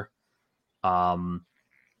screwdriver.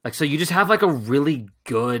 Like so you just have like a really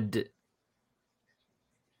good,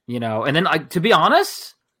 and then to be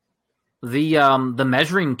honest, the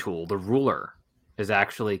measuring tool, the ruler, is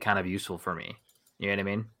actually kind of useful for me. You know what I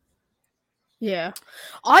mean? Yeah.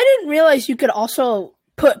 I didn't realize you could also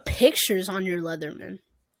put pictures on your Leatherman.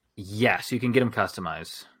 Yes, you can get them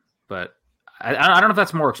customized, but I don't know if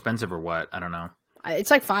that's more expensive or what. I don't know.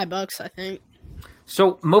 It's like $5, I think.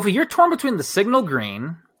 So, Mofi, you're torn between the signal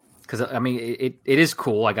green, because, I mean, it is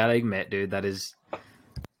cool. I gotta admit, dude, that is...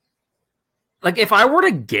 Like, if I were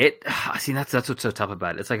to get... See, that's what's so tough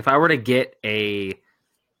about it. It's like, if I were to get a...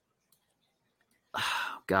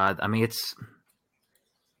 God, I mean, it's...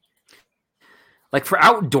 Like, for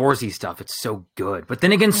outdoorsy stuff, it's so good. But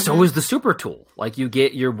then again, so is the super tool. Like, you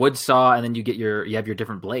get your wood saw, and then you have your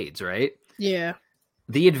different blades, right? Yeah.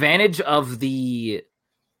 The advantage of the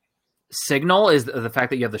signal is the fact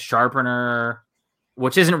that you have the sharpener,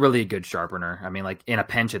 which isn't really a good sharpener. I mean, like in a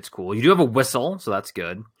pinch, it's cool. You do have a whistle, so that's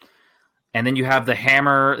good. And then you have the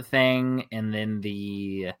hammer thing, and then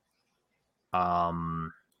the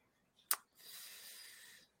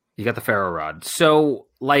you got the ferro rod. So,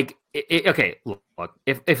 like, okay, look,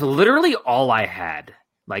 if literally all I had,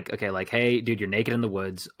 like, okay, like, hey, dude, you're naked in the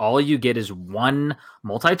woods. All you get is one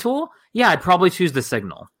multi-tool. Yeah, I'd probably choose the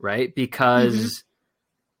signal, right? Because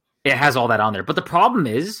it has all that on there. But the problem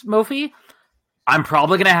is, Mofi, I'm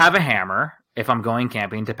probably going to have a hammer if I'm going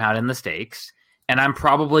camping to pound in the stakes. And I'm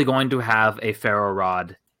probably going to have a ferro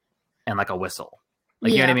rod and, like, a whistle.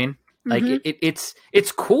 Like, you know what I mean? Like,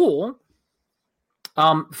 it's cool.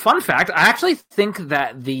 Fun fact, I actually think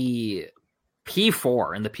that the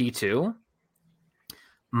P4 and the P2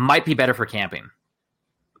 might be better for camping.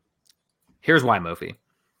 Here's why, Mofi.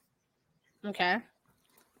 Okay.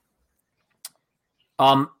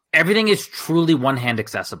 Everything is truly one-hand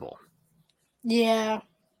accessible. Yeah.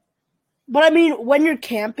 But I mean, when you're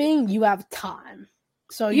camping, you have time.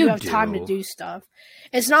 So you have time to do stuff.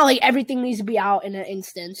 It's not like everything needs to be out in an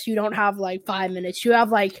instance. You don't have like 5 minutes. You have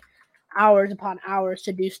like hours upon hours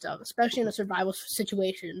to do stuff, especially in a survival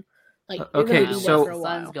situation. Like, you're okay, gonna be so there for a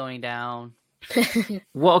Sun's while. going down.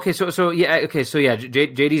 Well, okay, so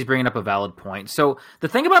JD's bringing up a valid point. So the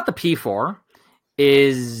thing about the P4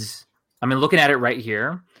 is, I mean, looking at it right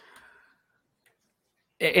here,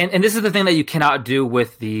 and this is the thing that you cannot do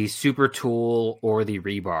with the super tool or the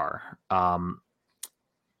rebar.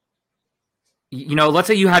 Let's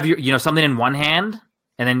say you have your, something in one hand,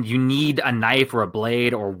 and then you need a knife or a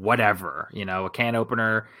blade or whatever, a can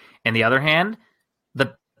opener in the other hand.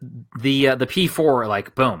 The P4,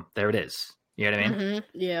 like, boom, there it is. You know what I mean?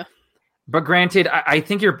 Yeah. But granted, I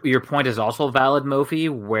think your point is also valid, Mofi,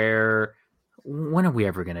 where when are we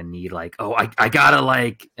ever going to need, like, oh, I got to,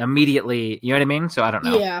 like, immediately, you know what I mean? So I don't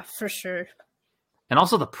know. Yeah, for sure. And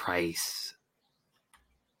also the price.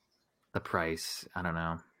 I don't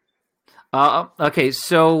know. Okay,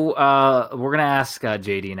 so we're going to ask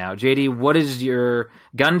JD now. JD, what is your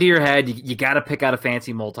gun to your head? You got to pick out a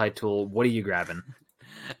fancy multi-tool. What are you grabbing?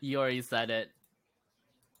 You already said it.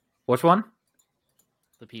 Which one?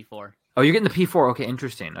 The P4. Oh, you're getting the P4. Okay,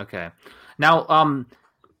 interesting. Okay. Now,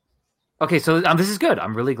 okay, so this is good.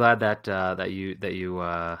 I'm really glad that you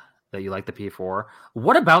like the P4.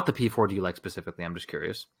 What about the P4 do you like specifically? I'm just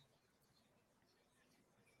curious.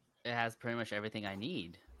 It has pretty much everything I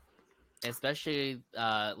need. Especially,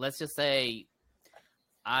 let's just say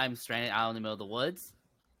I'm stranded out in the middle of the woods.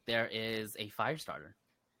 There is a fire starter.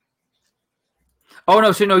 Oh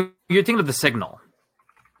no! So no, you're thinking of the signal.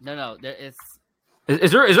 No, there is.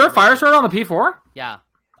 Is there a fire starter on the P4? Yeah,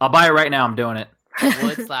 I'll buy it right now. I'm doing it.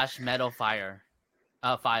 wood/metal fire,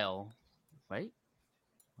 file, right?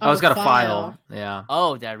 Oh, it's got a file. Yeah.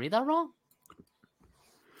 Oh, did I read that wrong?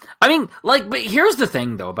 I mean, like, but here's the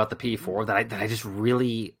thing though about the P4 that I just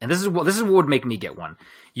really, and this is what would make me get one.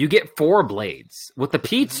 You get 4 blades with the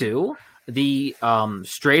P2. The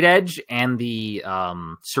straight edge and the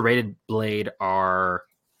serrated blade are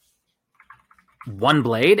 1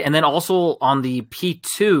 blade, and then also on the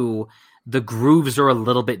P2, the grooves are a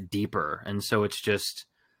little bit deeper, and so it's just,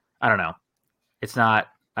 I don't know. It's not.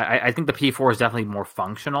 I think the P4 is definitely more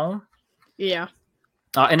functional. Yeah.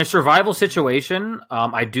 In a survival situation,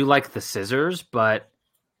 I do like the scissors, but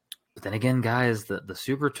then again, guys, the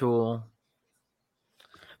super tool.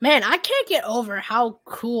 Man, I can't get over how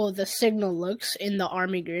cool the signal looks in the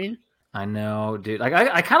army green. I know, dude. Like,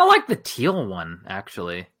 I kind of like the teal one,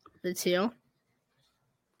 actually. The teal. I'm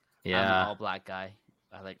Yeah. an all black guy.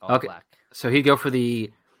 I like all Okay. black. So he'd go for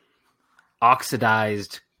the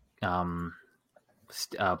oxidized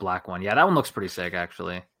black one. Yeah, that one looks pretty sick,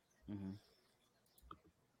 actually. Mhm.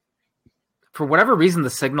 For whatever reason, the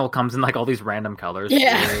signal comes in like all these random colors,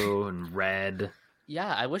 Yeah. blue and red.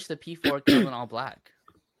 Yeah, I wish the P4 came in all black.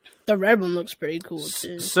 The red one looks pretty cool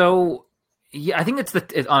too. So, yeah, I think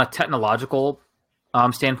it's on a technological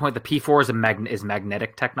standpoint. The P4 is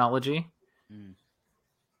magnetic technology. Mm.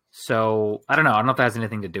 So I don't know. I don't know if that has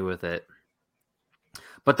anything to do with it.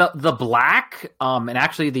 But the black and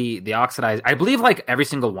actually the oxidized, I believe like every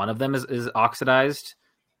single one of them is oxidized.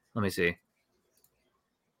 Let me see.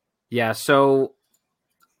 Yeah. So,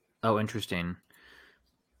 oh, interesting.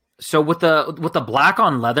 So with the black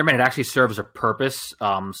on Leatherman, it actually serves a purpose,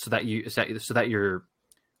 so that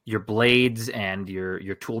your blades and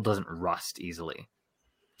your tool doesn't rust easily.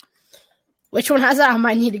 Which one has that? I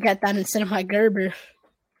might need to get that instead of my Gerber.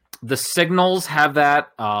 The signals have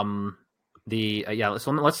that. Yeah.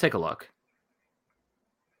 So let's take a look.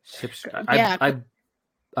 Yeah. I know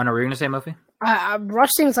what you were gonna say, Muffy.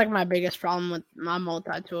 Rusting is like my biggest problem with my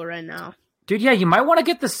multi-tool right now. Dude, yeah, you might want to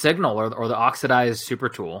get the signal or the oxidized super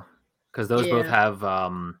tool because those both Yeah. have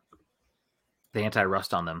the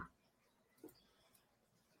anti-rust on them.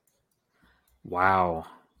 Wow.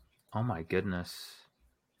 Oh my goodness.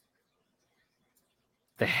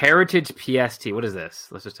 The Heritage PST. What is this?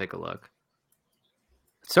 Let's just take a look.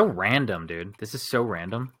 It's so random, dude. This is so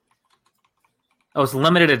random. Oh, it's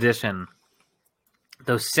limited edition.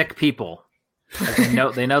 Those sick people.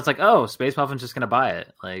 Like, they know it's like, oh, Space Muffin's just gonna buy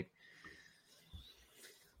it. Like,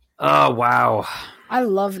 oh wow. I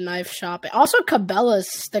love knife shopping. Also,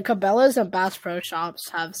 Cabela's. The Cabela's and Bass Pro Shops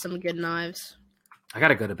have some good knives. I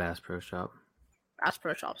gotta go to Bass Pro Shop. Bass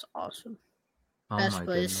Pro Shop's awesome. Oh Best my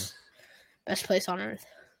place. goodness. Best place on earth.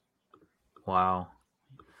 Wow.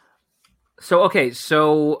 So okay,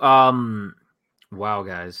 so wow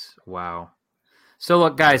guys. Wow. So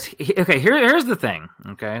look guys, okay, here's the thing,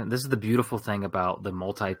 okay? This is the beautiful thing about the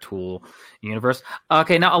multi-tool universe.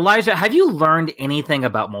 Okay, now Elijah, have you learned anything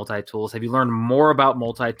about multi-tools? Have you learned more about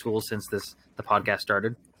multi-tools since the podcast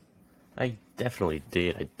started? I definitely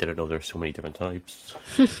did. I didn't know there's so many different types.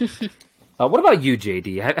 What about you,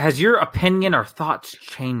 JD? Has your opinion or thoughts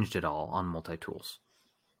changed at all on multi-tools?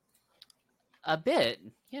 A bit,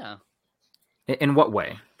 yeah. In what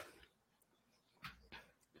way?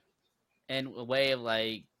 In a way of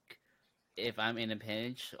like, if I'm in a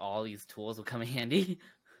pinch, all these tools will come in handy.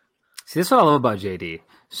 See, this is what I love about JD.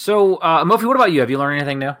 So, Mofi, what about you? Have you learned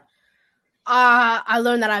anything new? I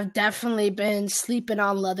learned that I've definitely been sleeping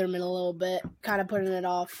on Leatherman a little bit, kind of putting it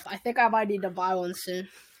off. I think I might need to buy one soon.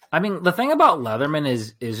 I mean, the thing about Leatherman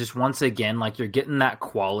is just once again, like you're getting that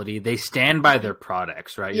quality. They stand by their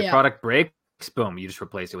products, right? Your Yeah. product breaks, boom, you just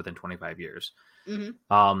replace it within 25 years.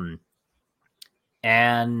 Mm-hmm.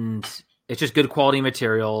 And it's just good quality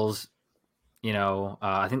materials. You know,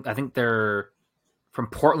 I think they're from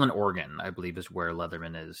Portland, Oregon, I believe is where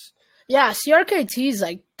Leatherman is. Yeah, CRKT is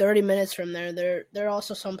like 30 minutes from there. They're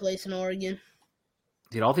also someplace in Oregon.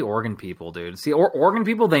 Dude, all the Oregon people, dude. See, Oregon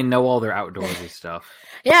people, they know all their outdoorsy stuff.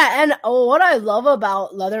 Yeah, and what I love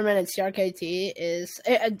about Leatherman and CRKT is,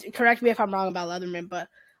 correct me if I'm wrong about Leatherman, but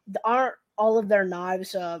aren't all of their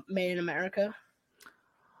knives made in America?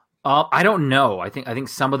 I don't know. I think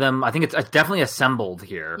some of them. I think it's definitely assembled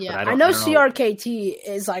here. Yeah, but I know don't CRKT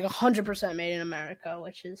is like 100% made in America,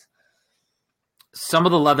 which is Some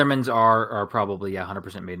of the Leathermans are probably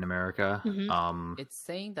 100% made in America. Mhm. It's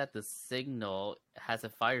saying that the Signal has a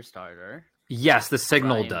fire starter. Yes, the but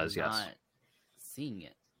Signal I'm does. Yes. not seeing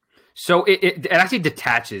it. So it actually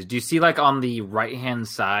detaches. Do you see like on the right hand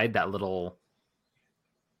side that little?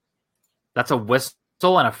 That's a whistle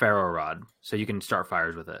and a ferro rod, so you can start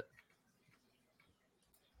fires with it.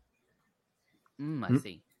 I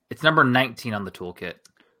see. It's number 19 on the toolkit.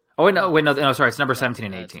 Oh wait, no, sorry, it's number 17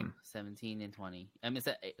 and 18. 17 and 20. I mean,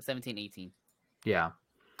 17, 18. Yeah,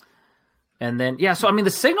 and then so I mean,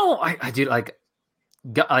 the signal, I do like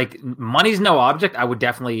money's no object. I would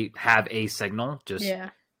definitely have a signal just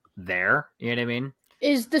there. You know what I mean?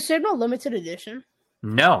 Is the signal limited edition?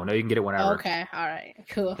 No, you can get it whenever. Okay, all right,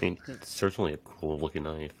 cool. I mean, it's certainly a cool looking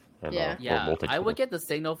knife. And, Yeah, I would get the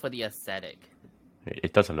signal for the aesthetic.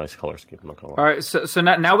 It does have a nice color scheme. I'm not gonna lie. All right, so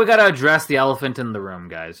now we got to address the elephant in the room,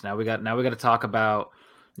 guys. Now we got to talk about.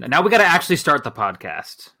 Now we got to actually start the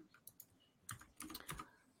podcast.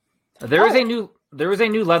 There is a new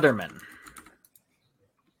Leatherman.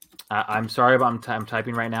 I'm sorry, but I'm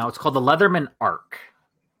typing right now. It's called the Leatherman Arc.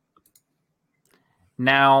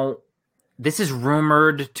 Now, this is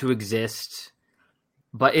rumored to exist,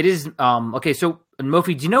 but it is okay. So,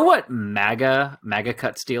 Mofi, do you know what Magna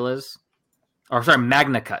cut steel is? Or sorry,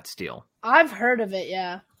 Magna cut steel. I've heard of it.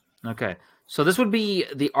 Yeah. Okay, so this would be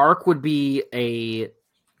the Arc would be a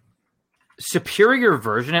superior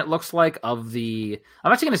version. It looks like of the.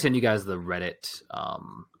 I'm actually going to send you guys the Reddit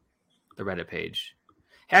page.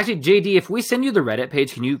 Actually, JD, if we send you the Reddit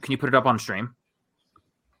page, can you put it up on stream?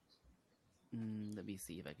 Let me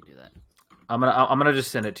see if I can do that. I'm gonna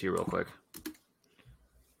just send it to you real quick.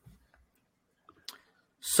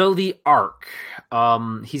 So the Arc,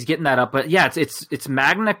 he's getting that up, but yeah, it's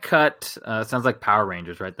Magna cut. Sounds like Power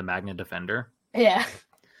Rangers, right? The Magna Defender. Yeah,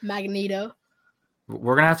 Magneto.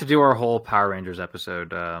 We're gonna have to do our whole Power Rangers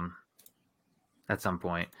episode at some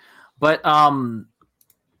point, but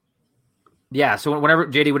yeah. So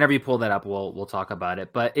whenever you pull that up, we'll talk about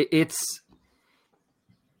it. But it's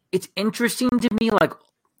interesting to me, like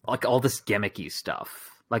all this gimmicky stuff,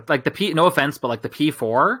 like the P. No offense, but like the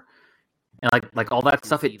P4 and like all that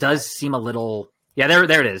stuff. It does seem a little. Yeah, there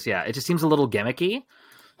it is. Yeah, it just seems a little gimmicky.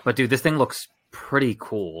 But dude, this thing looks pretty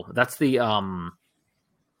cool. That's the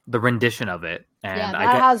rendition of it, and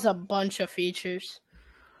that has a bunch of features.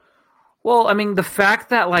 Well, I mean, the fact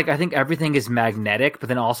that like I think everything is magnetic, but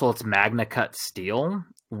then also it's Magna cut steel,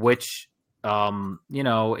 which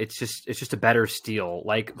it's just a better steel.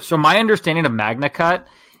 Like, so my understanding of Magna cut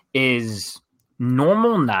is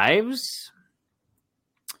normal knives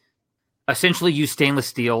essentially use stainless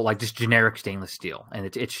steel, like just generic stainless steel, and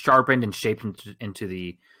it's sharpened and shaped into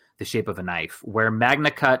the shape of a knife, where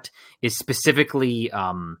Magna cut is specifically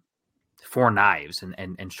for knives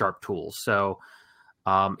and sharp tools. So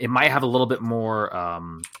it might have a little bit more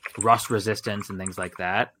rust resistance and things like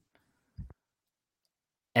that.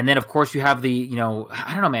 And then, of course, you have the,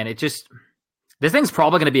 I don't know, man. This thing's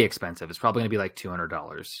probably going to be expensive. It's probably going to be like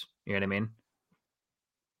 $200. You know what I mean?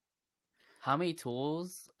 How many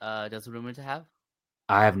tools does it rumored to have?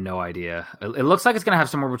 I have no idea. It looks like it's going to have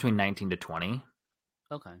somewhere between 19 to 20.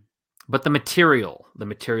 Okay. But the material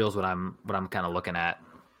is what I'm kind of looking at.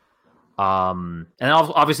 And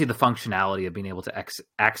obviously the functionality of being able to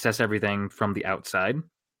access everything from the outside.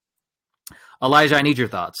 Elijah, I need your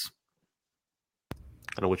thoughts.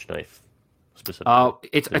 I don't know which knife specifically.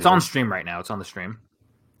 It's on stream right now. It's on the stream.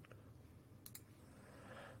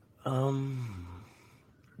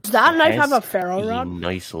 Does that knife have a ferro rod?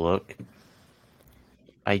 Nice look.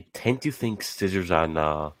 I tend to think scissors on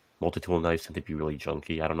multi-tool knives tend to be really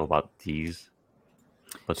junky. I don't know about these,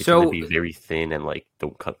 but they tend to be very thin and like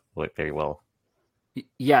don't cut very well.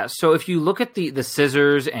 Yeah. So if you look at the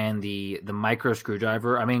scissors and the micro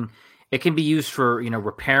screwdriver, I mean, it can be used for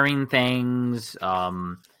repairing things.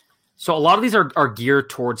 So a lot of these are geared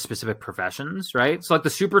towards specific professions, right? So like the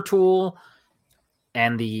super tool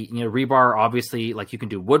and the rebar, obviously, like you can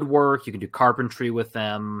do woodwork, you can do carpentry with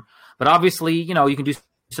them, but obviously you can do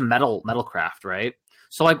some metal craft, right?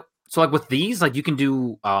 So like with these, like you can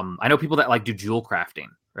do. I know people that like do jewel crafting,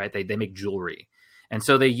 right? They make jewelry, and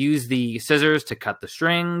so they use the scissors to cut the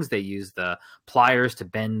strings. They use the pliers to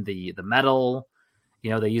bend the metal.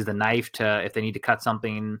 They use the knife if they need to cut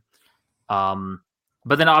something.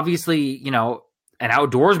 But then obviously, an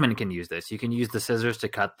outdoorsman can use this. You can use the scissors to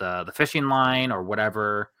cut the fishing line or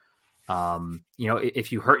whatever.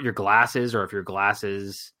 If you hurt your glasses or if your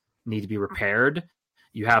glasses need to be repaired,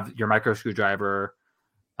 you have your micro screwdriver.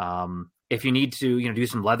 If you need to, do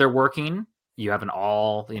some leather working, you have an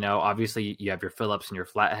awl. Obviously you have your Phillips and your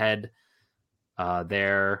flathead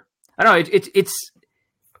there. I don't know. It's.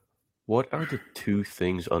 What are the two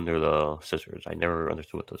things under the scissors? I never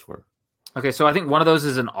understood what those were. Okay, so I think one of those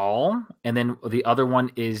is an awl, and then the other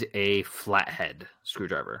one is a flathead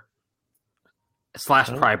screwdriver /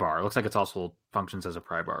 pry bar. It looks like it's also functions as a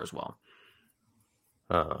pry bar as well.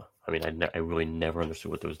 I mean, I really never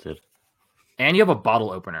understood what those did. And you have a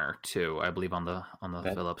bottle opener too, I believe, on the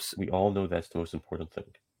Phillips. We all know that's the most important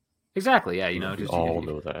thing. Exactly. Yeah. We Just all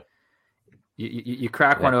know that. you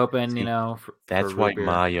crack one open. See, that's why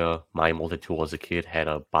my multi-tool as a kid had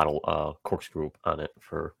a bottle corkscrew on it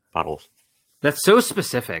for bottles. That's so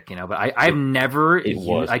specific, But I've never. It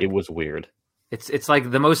was weird. It's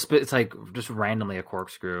like the most. It's like just randomly a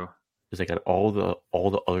corkscrew. It's like on all the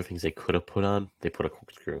other things they could have put on, they put a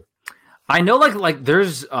corkscrew. I know, like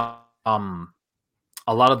there's a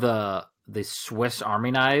lot of the Swiss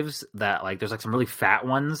Army knives that like there's like some really fat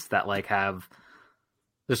ones that like have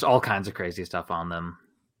there's all kinds of crazy stuff on them.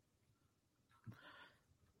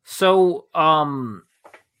 So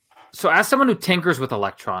as someone who tinkers with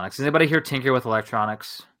electronics, does anybody here tinker with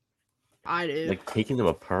electronics? I do. Like taking them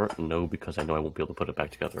apart, no, because I know I won't be able to put it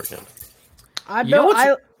back together again.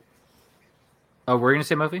 Oh, were you gonna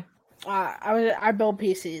say, Mofi? I build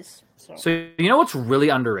PCs. So you know what's really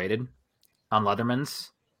underrated on Leathermans?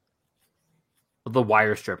 The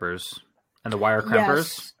wire strippers and the wire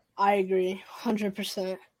crimpers. Yes, I agree,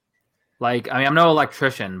 100%. Like, I mean, I'm no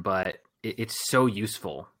electrician, but it's so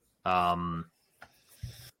useful. It's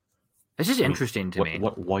just interesting to me.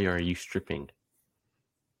 What wire are you stripping?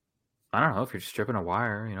 I don't know if you're stripping a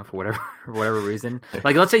wire, for whatever reason.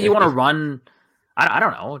 Like, let's say you want to run. I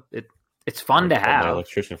don't know. It's fun to have. I'm an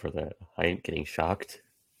electrician for that. I ain't getting shocked.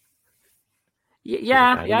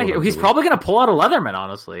 Yeah. He's probably gonna pull out a Leatherman,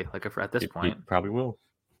 honestly. Like at this point, he probably will.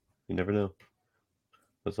 You never know.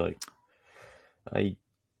 It's like I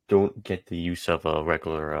don't get the use of a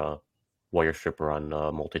regular wire stripper on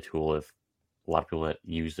multi-tool. If a lot of people that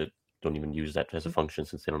use it don't even use that as a function,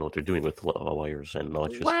 since they don't know what they're doing with wires and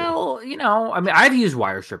electricity. Well, I mean, I've used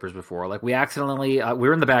wire strippers before. Like we accidentally, we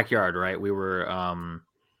were in the backyard, right?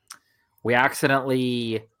 We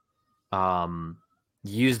accidentally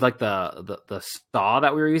used like the saw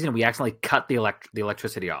that we were using. We accidentally cut the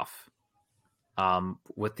electricity off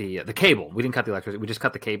with the cable. We didn't cut the electricity. We just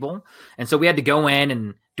cut the cable. And so we had to go in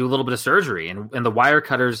and do a little bit of surgery. And the wire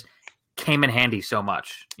cutters came in handy so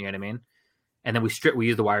much. You know what I mean? And then we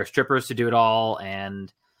used the wire strippers to do it all.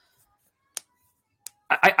 And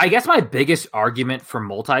I guess my biggest argument for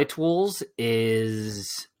multi-tools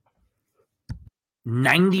is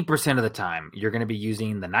 90% of the time you're going to be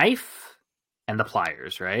using the knife and the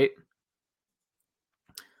pliers, right?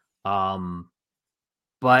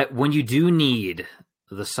 But when you do need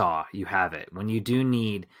the saw, you have it. When you do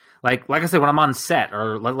need, like I said, when I'm on set,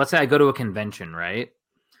 or let's say I go to a convention, right?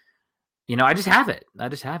 I just have it.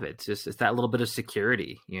 It's that little bit of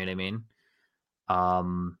security. You know what I mean?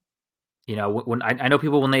 When I know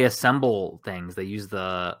people, when they assemble things, they use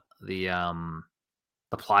the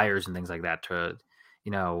pliers and things like that to, I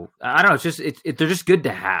don't know. It's just they're just good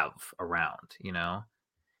to have around,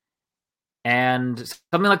 And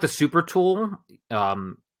something like the super tool,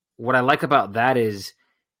 what I like about that is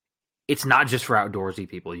it's not just for outdoorsy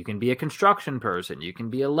people. You can be a construction person, you can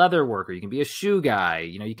be a leather worker, you can be a shoe guy,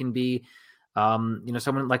 you can be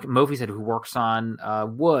someone like Mofi said who works on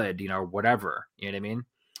wood, whatever. You know what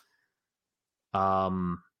I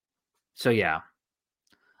mean? So yeah.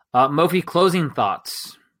 Mofi, closing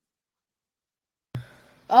thoughts.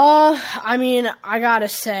 I mean, I gotta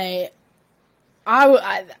say,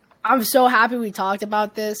 I'm so happy we talked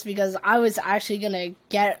about this because I was actually gonna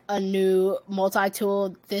get a new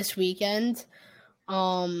multi-tool this weekend.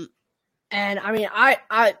 And I mean,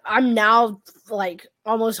 I'm now like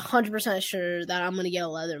almost 100% sure that I'm gonna get a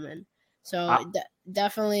Leatherman. So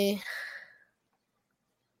definitely.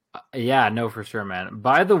 Yeah, no, for sure, man.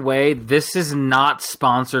 By the way, this is not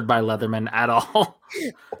sponsored by Leatherman at all.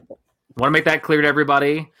 Want to make that clear to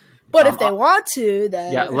everybody. But if they want to,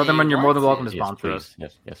 then yeah, Leatherman, you're more than welcome to sponsor us.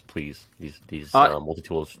 Yes, please. These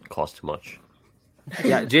multi-tools cost too much.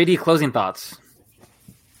 Yeah, JD, closing thoughts.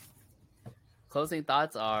 Closing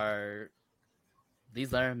thoughts are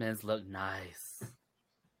these Leathermans look nice.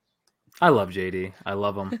 I love JD. I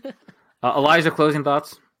love them. Elijah, closing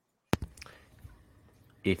thoughts.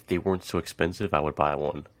 If they weren't so expensive, I would buy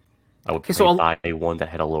one. I would buy one that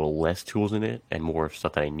had a little less tools in it and more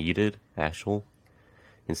stuff that I needed, actual,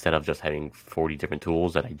 instead of just having 40 different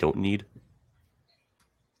tools that I don't need.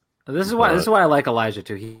 This is why I like Elijah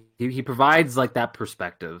too. He provides like that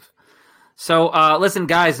perspective. So listen,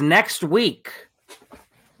 guys, next week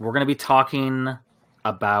we're going to be talking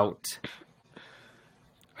about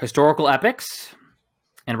historical epics.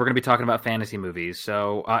 And we're going to be talking about fantasy movies.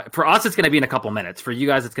 So for us, it's going to be in a couple minutes. For you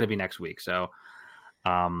guys, it's going to be next week. So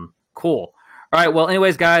cool. All right. Well,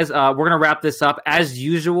 anyways, guys, we're going to wrap this up. As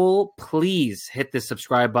usual, please hit the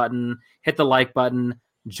subscribe button, hit the like button,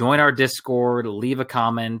 join our Discord, leave a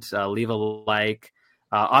comment, leave a like.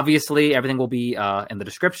 Obviously, everything will be in the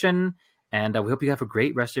description. And we hope you have a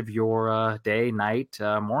great rest of your day, night,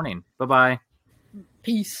 morning. Bye-bye.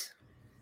 Peace.